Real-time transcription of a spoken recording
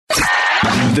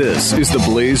This is the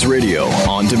Blaze Radio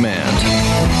on demand.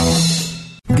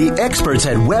 The experts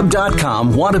at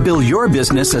Web.com want to build your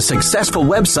business a successful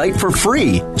website for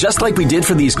free, just like we did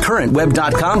for these current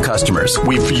Web.com customers.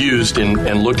 We've used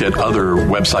and looked at other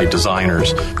website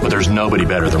designers, but there's nobody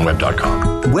better than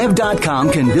Web.com. Web.com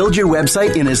can build your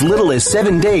website in as little as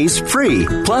 7 days free.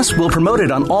 Plus, we'll promote it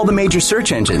on all the major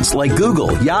search engines like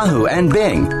Google, Yahoo, and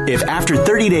Bing. If after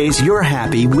 30 days you're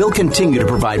happy, we'll continue to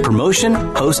provide promotion,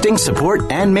 hosting,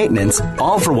 support, and maintenance,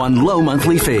 all for one low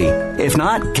monthly fee. If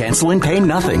not, cancel and pay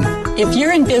nothing. If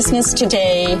you're in business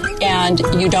today and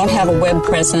you don't have a web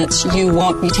presence, you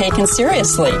won't be taken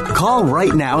seriously. Call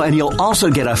right now and you'll also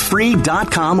get a free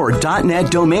 .com or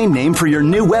 .net domain name for your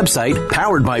new website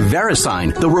powered by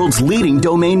VeriSign, the world's leading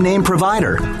domain name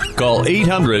provider. Call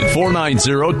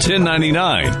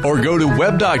 800-490-1099 or go to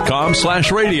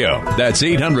web.com/radio. That's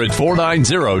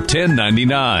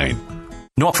 800-490-1099.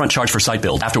 No upfront charge for site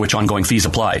build, after which ongoing fees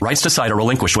apply. Rights to site are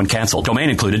relinquished when canceled. Domain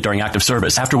included during active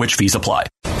service, after which fees apply.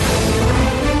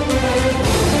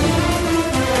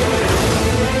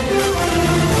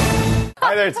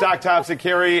 Hi there, it's Doc Thompson,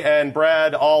 Carrie, and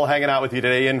Brad all hanging out with you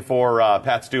today in for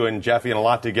Pat, Stu, and Jeffy, and a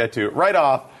lot to get to. Right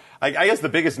off, I guess the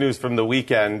biggest news from the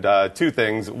weekend, two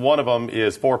things. One of them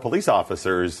is 4 police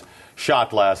officers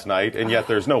shot last night, and yet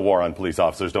there's no war on police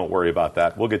officers. Don't worry about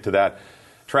that. We'll get to that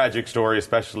tragic story,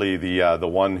 especially the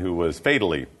one who was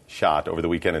fatally shot over the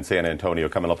weekend in San Antonio,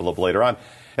 coming up a little later on.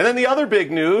 And then the other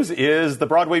big news is the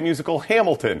Broadway musical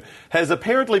Hamilton has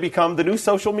apparently become the new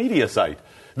social media site.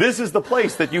 This is the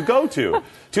place that you go to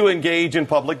engage in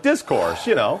public discourse,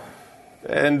 you know.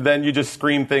 And then you just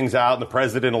scream things out and the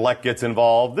president-elect gets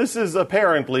involved. This is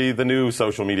apparently the new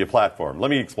social media platform.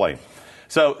 Let me explain.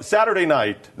 So Friday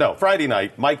night,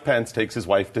 Mike Pence takes his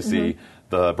wife to see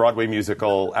the Broadway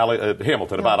musical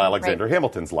Hamilton, about Alexander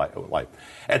Hamilton's life.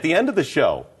 At the end of the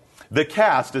show, the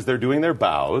cast, as they're doing their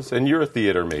bows, and you're a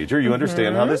theater major, you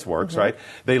understand how this works, right?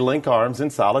 They link arms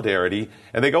in solidarity,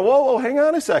 and they go, whoa, hang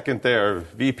on a second there,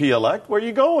 VP-elect. Where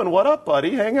you going? What up,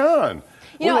 buddy? Hang on.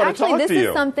 Actually, this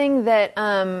is something that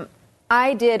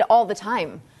I did all the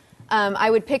time.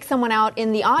 I would pick someone out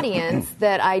in the audience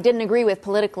that I didn't agree with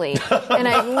politically, and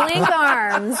I'd link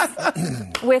arms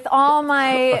with all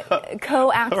my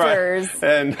co-actors,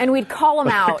 right. and we'd call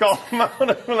them out.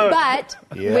 But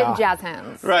with jazz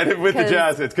hands. Right, with the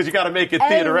jazz hands, because you got to make it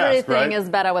theater-esque, right? Everything is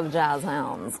better with jazz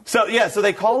hands. So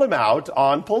they call him out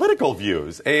on political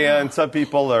views, and some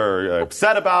people are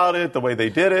upset about it, the way they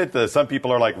did it. Some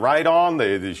people are like, right on,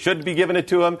 they should be giving it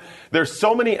to him. There's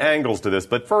so many angles to this,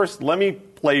 but first, let me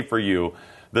play for you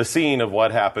the scene of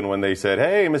what happened when they said,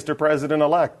 hey, Mr.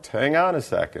 President-elect, hang on a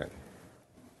second.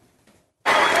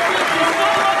 You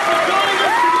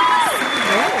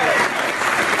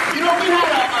know, we had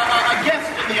a guest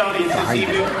in the audience this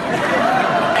evening.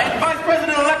 And Vice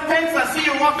President-elect Pence, I see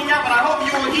you walking out, but I hope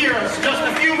you will hear us just a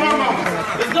few more moments.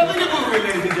 There's nothing to move here,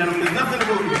 ladies and gentlemen. There's nothing to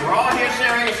move here. We're all here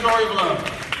sharing a story of love.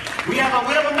 We have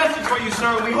a message for you,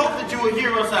 sir. We hope that you will hear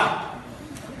us out.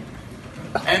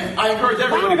 And I encourage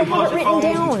everybody to pause their phones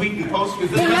and tweet and post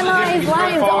because this message is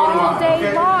lines all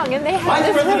day long, and they have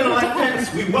Vice President-elect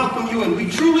Pence, we welcome you and we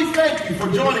truly thank you for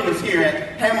joining us here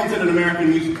at Hamilton, an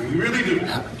American musical. We really do.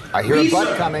 I hear a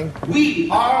butt coming. We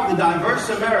are the diverse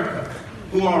America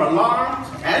who are alarmed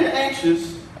and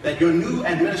anxious that your new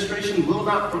administration will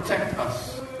not protect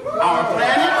us, our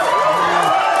planet,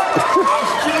 our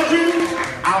children,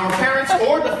 our parents,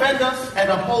 or defend us and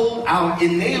uphold our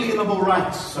inalienable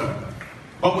rights, sir.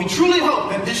 But we truly hope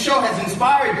that this show has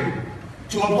inspired you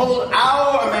to uphold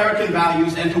our American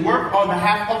values and to work on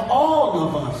behalf of all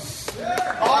of us.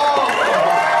 All of us.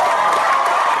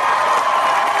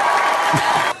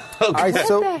 All right,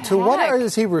 so to what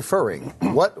is he referring?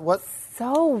 What?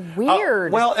 So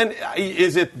weird. And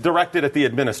is it directed at the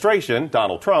administration,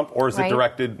 Donald Trump, or is it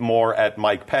directed more at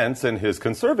Mike Pence and his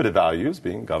conservative values,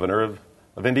 being governor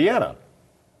of Indiana?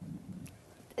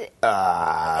 It's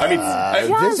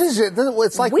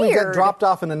like weird. we get dropped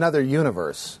off in another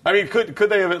universe. I mean, could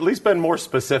they have at least been more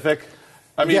specific?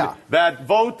 I mean, that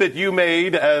vote that you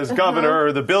made as governor,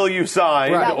 or the bill you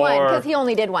signed, because he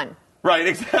only did one. Right,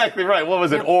 exactly right. What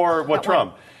was it? Or what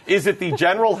Trump? Is it the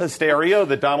general hysteria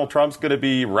that Donald Trump's going to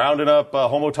be rounding up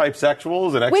homotype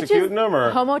sexuals and executing them?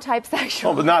 Or homotype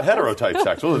sexuals? Oh, but not heterotype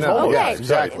sexuals. No,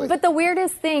 exactly. But the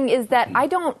weirdest thing is that I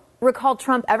don't recall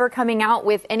Trump ever coming out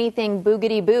with anything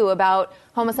boogity-boo about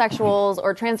homosexuals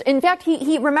or trans. In fact,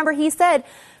 he said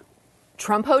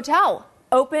Trump Hotel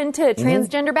open to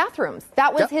transgender bathrooms.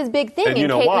 That was his big thing. And you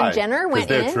know Caitlyn Jenner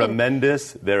went in. They're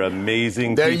tremendous. They're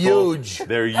amazing They're people. huge.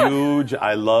 They're huge.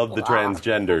 I love the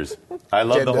transgenders. I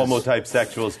love the homotype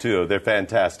sexuals, too. They're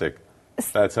fantastic.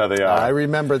 That's how they are. I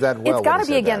remember that well. It's got to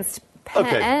be against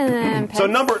Okay. So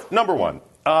number one,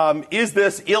 is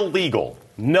this illegal?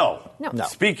 No.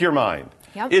 Speak your mind.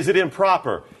 Yep. Is it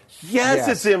improper? Yes,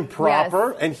 it's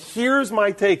improper. Yes. And here's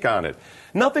my take on it.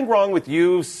 Nothing wrong with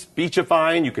you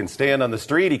speechifying. You can stand on the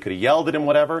street. He could have yelled at him,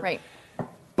 whatever. Right.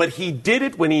 But he did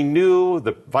it when he knew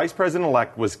the vice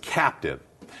president-elect was captive.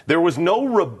 There was no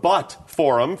rebut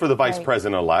for him for the vice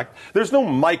president-elect. There's no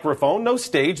microphone, no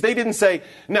stage. They didn't say,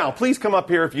 now, please come up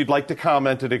here if you'd like to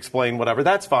comment and explain whatever.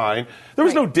 That's fine. There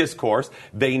was no discourse.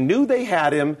 They knew they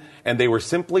had him, and they were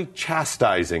simply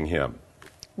chastising him.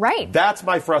 Right. That's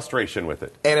my frustration with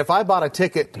it. And if I bought a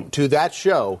ticket to that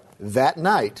show that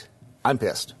night, I'm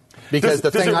pissed. Because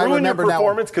does it ruin your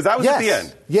performance? Because that was at the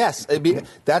end. Yes.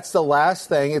 That's the last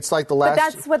thing. It's like the last.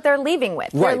 But that's what they're leaving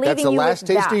with. Right. They're That's the leaving last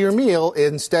taste of your meal.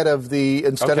 Instead of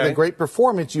the great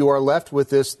performance, you are left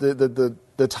with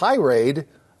the tirade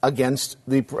against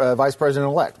the vice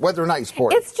president-elect, whether or not you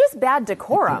support it. It's just bad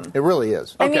decorum. It really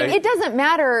is. I mean, it doesn't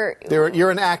matter.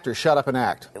 You're an actor. Shut up and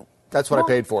act. That's what I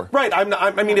paid for. Right.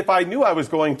 I mean, if I knew I was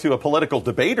going to a political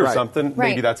debate or something,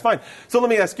 maybe that's fine. So let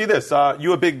me ask you this.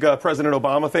 You a big President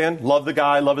Obama fan? Love the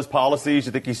guy, love his policies?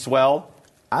 You think he's swell?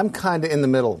 I'm kind of in the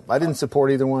middle. I didn't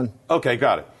support either one. Okay,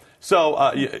 got it. So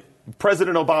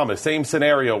President Obama, same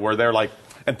scenario where they're like,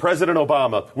 and President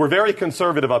Obama, we're very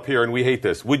conservative up here and we hate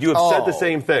this. Would you have said the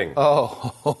same thing?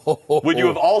 Would you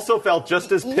have also felt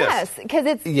just as pissed? Yes, because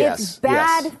it's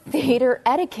bad theater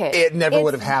etiquette. It never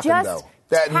would have happened, though.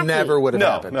 That never would have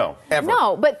happened. Ever.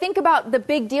 No, but think about the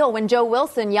big deal when Joe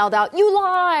Wilson yelled out, "You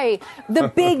lie!" The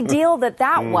big deal that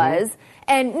was.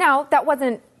 And now, that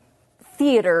wasn't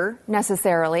theater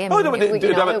necessarily. I mean,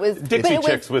 it was Dixie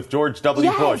Chicks with George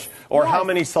W. Bush. Or how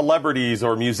many celebrities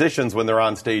or musicians when they're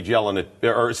on stage yelling at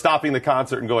or stopping the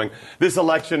concert and going, this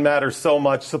election matters so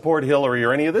much, support Hillary,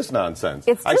 or any of this nonsense.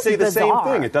 I say the bizarre.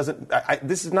 same thing. It doesn't.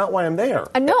 This is not why I'm there.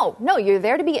 No, you're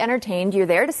there to be entertained. You're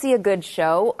there to see a good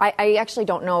show. I actually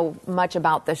don't know much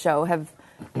about the show.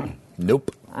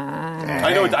 Nope.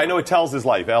 I know it tells his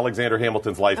life, Alexander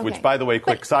Hamilton's life, which, by the way,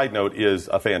 quick side note, is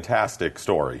a fantastic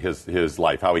story. His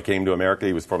life, how he came to America.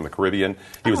 He was from the Caribbean.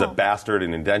 He was a bastard,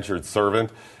 an indentured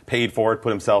servant, paid for it,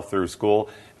 put himself through school,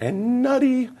 and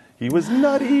nutty. He was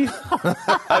nutty.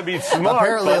 I mean, smart.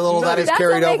 Apparently, a little that is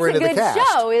carried over into the cast.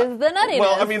 That's what makes a good show, is the nuttiness.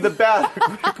 Well, I mean, the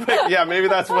battle. Yeah, maybe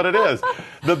that's what it is.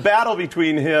 The battle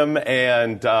between him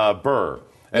and Burr.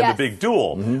 And the big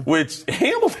duel, which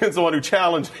Hamilton's the one who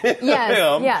challenged him.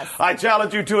 Yes. I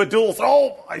challenge you to a duel.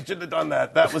 I shouldn't have done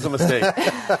that. That was a mistake.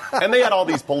 And they had all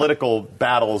these political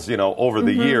battles, over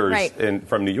the years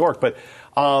from New York. But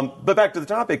back to the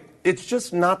topic, it's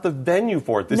just not the venue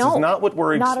for it. This is not what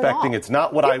we're expecting. It's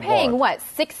not what I want. You're paying,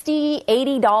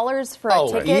 $60, $80 for a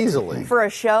ticket easily. For a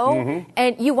show?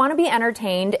 And you want to be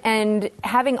entertained, and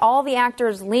having all the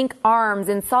actors link arms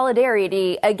in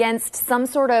solidarity against some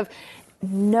sort of,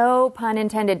 no pun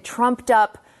intended, trumped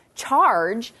up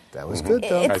charge. That was good,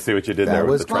 though. I see what you did there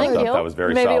with the trumped up. That was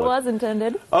very solid. Maybe it was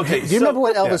intended. Okay. Do you remember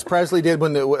what Elvis Presley did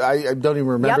when I don't even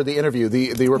remember the interview.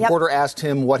 The reporter asked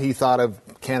him what he thought of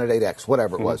candidate X,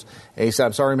 whatever it was. And he said,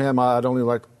 "I'm sorry, ma'am, I don't even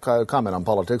like to comment on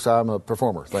politics. I'm a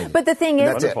performer." Thank you. But the thing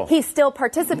is, he still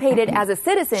participated as a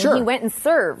citizen. Sure. He went and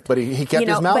served. But he kept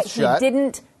his mouth shut. He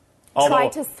didn't try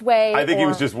to sway. I think he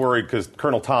was just worried because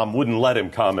Colonel Tom wouldn't let him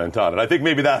comment on it. I think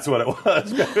maybe that's what it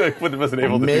was. He wasn't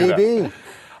able to do that. Maybe.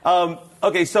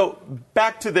 Okay, so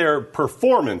back to their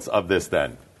performance of this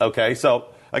then. Okay, so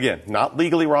again, not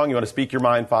legally wrong. You want to speak your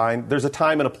mind, fine. There's a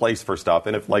time and a place for stuff.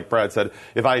 And if, like Brad said,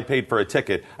 if I had paid for a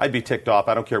ticket, I'd be ticked off.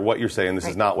 I don't care what you're saying. This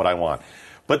is not what I want.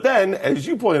 But then, as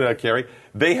you pointed out, Carrie,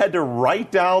 they had to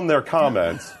write down their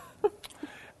comments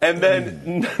and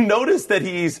then notice that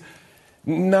he's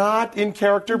not in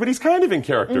character, but he's kind of in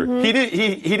character. He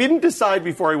didn't decide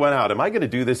before he went out, am I going to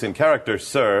do this in character,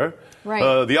 sir?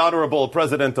 Right. The Honorable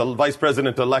Vice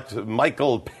President-elect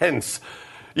Michael Pence.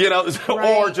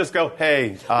 Or just go, hey,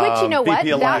 which, you know what,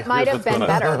 that might have been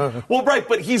better. Well, right,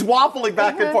 but he's waffling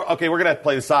back and forth. Okay, we're going to have to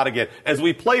play this out again. As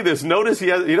we play this, notice he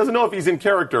doesn't know if he's in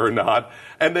character or not.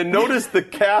 And then notice the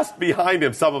cast behind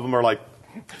him. Some of them are like,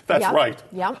 that's right.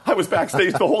 Yep. I was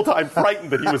backstage the whole time, frightened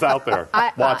that he was out there.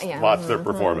 Watch their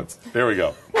performance. There we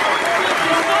go. We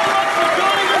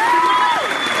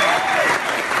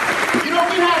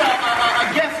had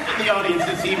a guest in the audience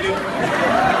this evening.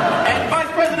 And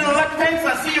Vice President-elect Pence,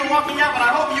 I see you walking out, but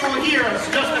I hope you will hear us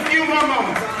just a few more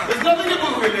moments. There's nothing to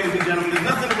boo here, ladies and gentlemen. There's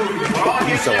nothing to boo here. We're all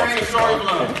here sharing a story of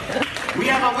love.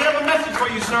 We have a message for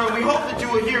you, sir. We hope that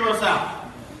you will hear us out.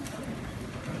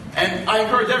 And I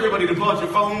encourage everybody to pull out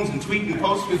your phones and tweet and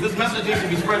post because this message needs to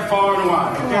be spread far and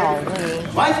wide. Okay?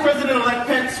 Vice President-elect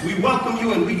Pence, we welcome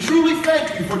you and we truly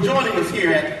thank you for joining us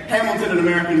here at Hamilton, an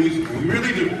American Musical. We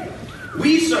really do.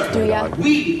 We, sir,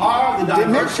 we are the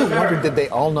diverse America. Did they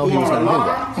all know he was going to do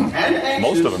that? And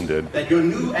anxious Most of them did. That your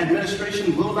new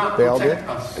administration will not They all protect did?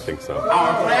 us. I think so.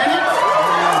 Our planet,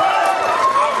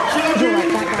 our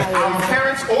children, our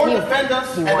parents, or defend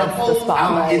us and uphold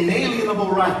our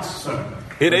inalienable rights, sir.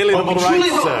 Inalienable But we truly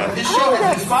rights, hope sir. that this show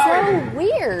has inspired so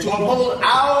weird. you to uphold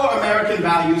our American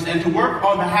values and to work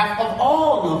on behalf of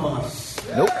all of us.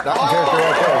 Nope, not the character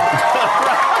right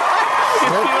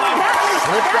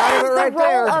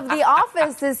there. The role of the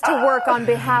office is to work on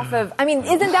behalf of, I mean,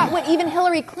 isn't that what even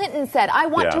Hillary Clinton said? I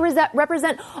want to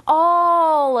represent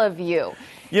all of you.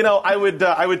 You know, I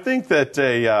would think that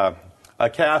a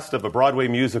cast of a Broadway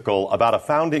musical about a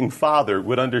founding father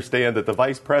would understand that the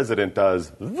vice president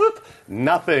does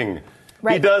nothing.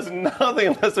 Right. He does nothing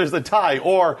unless there's a tie.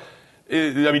 Or,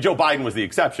 I mean, Joe Biden was the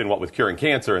exception, what with curing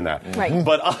cancer and that. Right.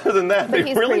 But other than that, they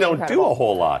really don't do a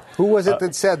whole lot. Who was it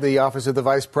that said the office of the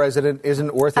vice president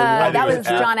isn't worth a one? That was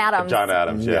John Adams. John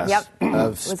Adams, yes. Yep.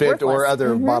 Of spit or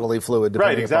other bodily fluid.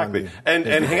 Right, exactly. And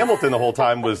Hamilton the whole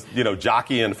time was,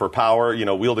 jockeying for power,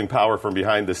 wielding power from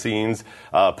behind the scenes,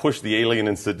 push the Alien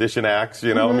and Sedition Acts,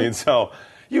 I mean, so...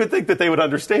 You would think that they would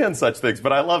understand such things,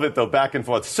 but I love it, though, back and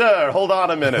forth. Sir, hold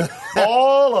on a minute.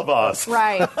 All of us.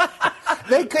 Right.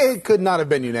 They could not have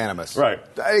been unanimous. Right.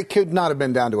 It could not have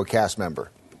been down to a cast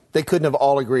member. They couldn't have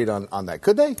all agreed on that.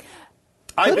 Could they?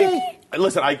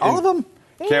 Listen, all of them?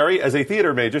 Carrie, as a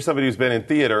theater major, somebody who's been in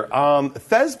theater,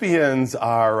 thespians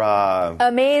are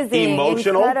amazing,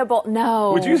 emotional. Incredible.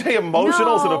 No. Would you say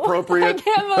emotional is an appropriate? I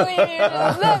can't believe you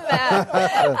said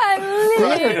that.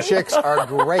 Theater chicks are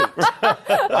great.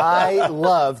 I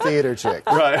love theater chicks.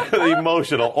 Right,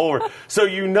 emotional.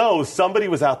 So somebody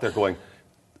was out there going,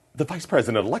 the vice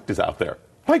president-elect is out there.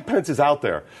 Mike Pence is out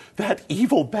there. That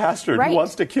evil bastard who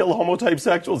wants to kill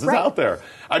homosexuals is out there.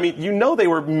 I mean, they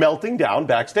were melting down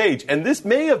backstage. And this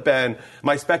may have been,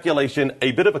 my speculation,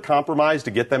 a bit of a compromise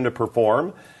to get them to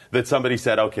perform. That somebody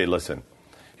said, okay, listen,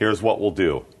 here's what we'll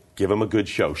do. Give them a good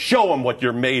show. Show them what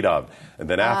you're made of. And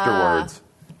then afterwards,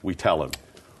 we tell them.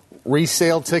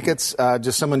 Resale tickets,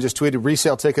 someone just tweeted,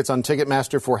 resale tickets on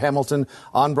Ticketmaster for Hamilton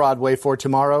on Broadway for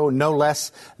tomorrow, no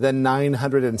less than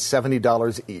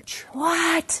 $970 each.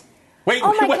 What? Wait,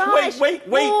 wait,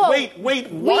 what?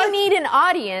 We need an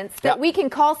audience that we can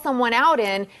call someone out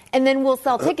in, and then we'll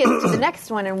sell tickets to the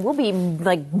next one, and we'll be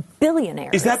like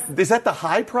billionaires. Is that the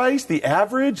high price, the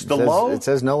average, the low? It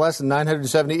says no less than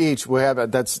 $970 each. We have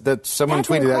that's someone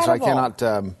tweeted incredible. that,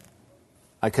 so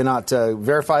I cannot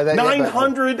verify that.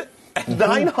 $900?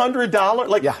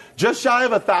 Just shy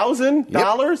of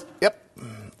 $1,000? Yep.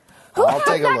 Who I'll has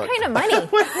take a that look. kind of money?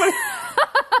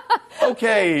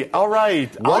 Okay, all right.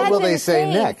 What will they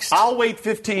say next? I'll wait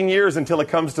 15 years until it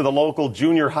comes to the local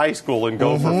junior high school and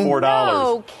go for $4.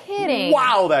 No kidding.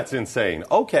 Wow, that's insane.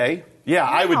 Okay. Yeah,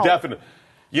 I would definitely.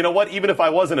 You know what? Even if I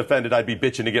wasn't offended, I'd be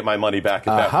bitching to get my money back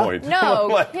at that point.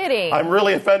 No kidding. I'm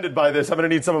really offended by this. I'm going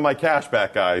to need some of my cash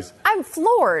back, guys. I'm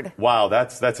floored. Wow,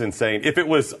 that's insane. If it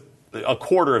was a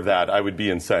quarter of that, I would be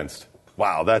incensed.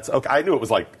 Wow, that's okay. I knew it was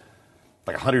like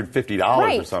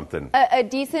 $150 or something. A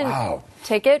decent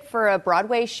ticket for a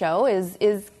Broadway show is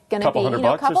going to be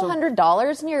 $200 a couple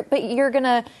 $100, but you're going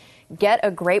to get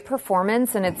a great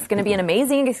performance, and it's going to be an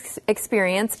amazing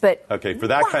experience. But okay, for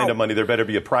that kind of money, there better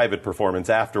be a private performance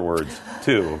afterwards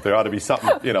too. There ought to be something,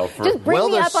 for just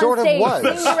bring me up on stage,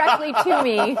 sing directly to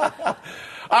me.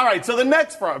 All right, so the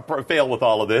next fail with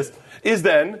all of this is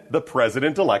then the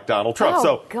president-elect Donald Trump.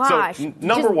 Oh, gosh. So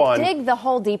number one, dig the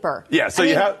hole deeper. Yeah, so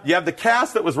you have the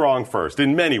cast that was wrong first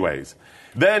in many ways.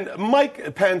 Then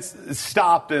Mike Pence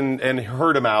stopped and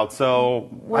heard him out, so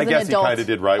I guess he kind of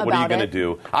did right. What are you going to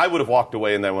do? I would have walked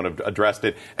away and then would have addressed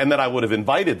it, and then I would have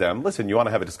invited them. Listen, you want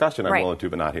to have a discussion? I'm willing to,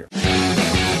 but not here.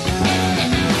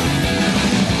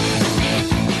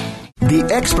 The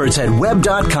experts at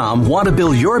Web.com want to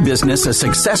build your business a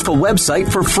successful website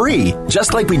for free,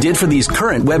 just like we did for these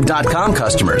current Web.com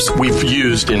customers. We've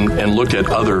used and looked at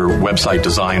other website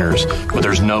designers, but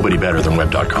there's nobody better than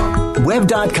Web.com.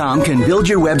 Web.com can build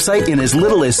your website in as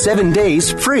little as 7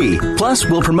 days free. Plus,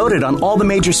 we'll promote it on all the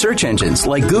major search engines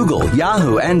like Google,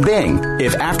 Yahoo, and Bing.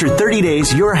 If after 30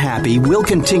 days you're happy, we'll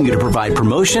continue to provide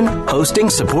promotion, hosting,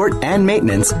 support, and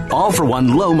maintenance, all for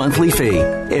one low monthly fee.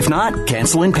 If not,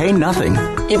 cancel and pay nothing.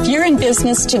 nothing. If you're in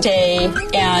business today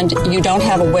and you don't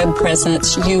have a web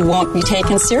presence, you won't be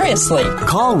taken seriously.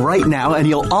 Call right now and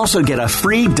you'll also get a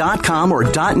free .com or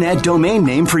 .net domain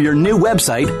name for your new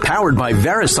website powered by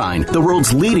VeriSign, the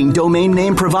world's leading domain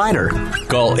name provider.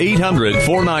 Call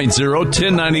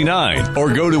 800-490-1099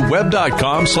 or go to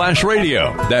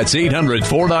web.com/radio. That's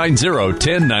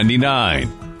 800-490-1099.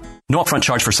 No upfront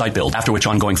charge for site build, after which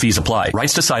ongoing fees apply.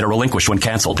 Rights to site are relinquished when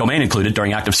canceled. Domain included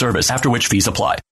during active service, after which fees apply.